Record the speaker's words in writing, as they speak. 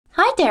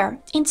Hi there!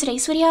 In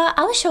today's video,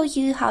 I'll show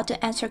you how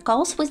to answer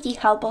calls with the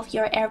help of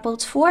your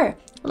AirPods 4.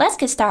 Let's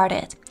get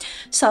started.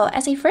 So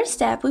as a first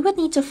step, we would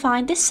need to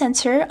find this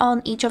sensor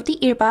on each of the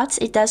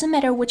earbuds. It doesn't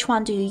matter which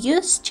one do you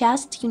use,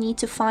 just you need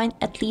to find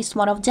at least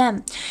one of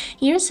them.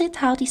 Here's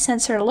how the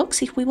sensor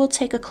looks. If we will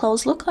take a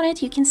close look on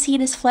it, you can see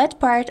this flat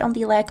part on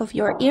the leg of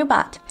your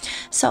earbud.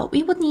 So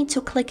we would need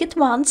to click it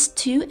once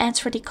to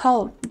answer the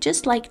call,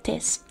 just like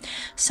this.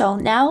 So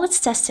now let's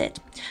test it.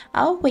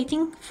 I'm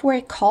waiting for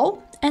a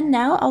call. And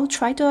now I'll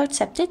try to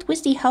accept it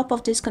with the help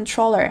of this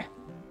controller.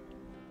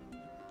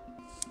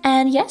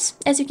 And yes,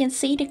 as you can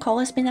see, the call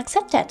has been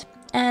accepted.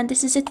 And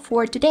this is it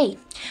for today.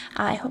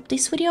 I hope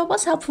this video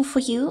was helpful for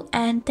you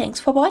and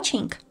thanks for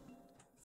watching.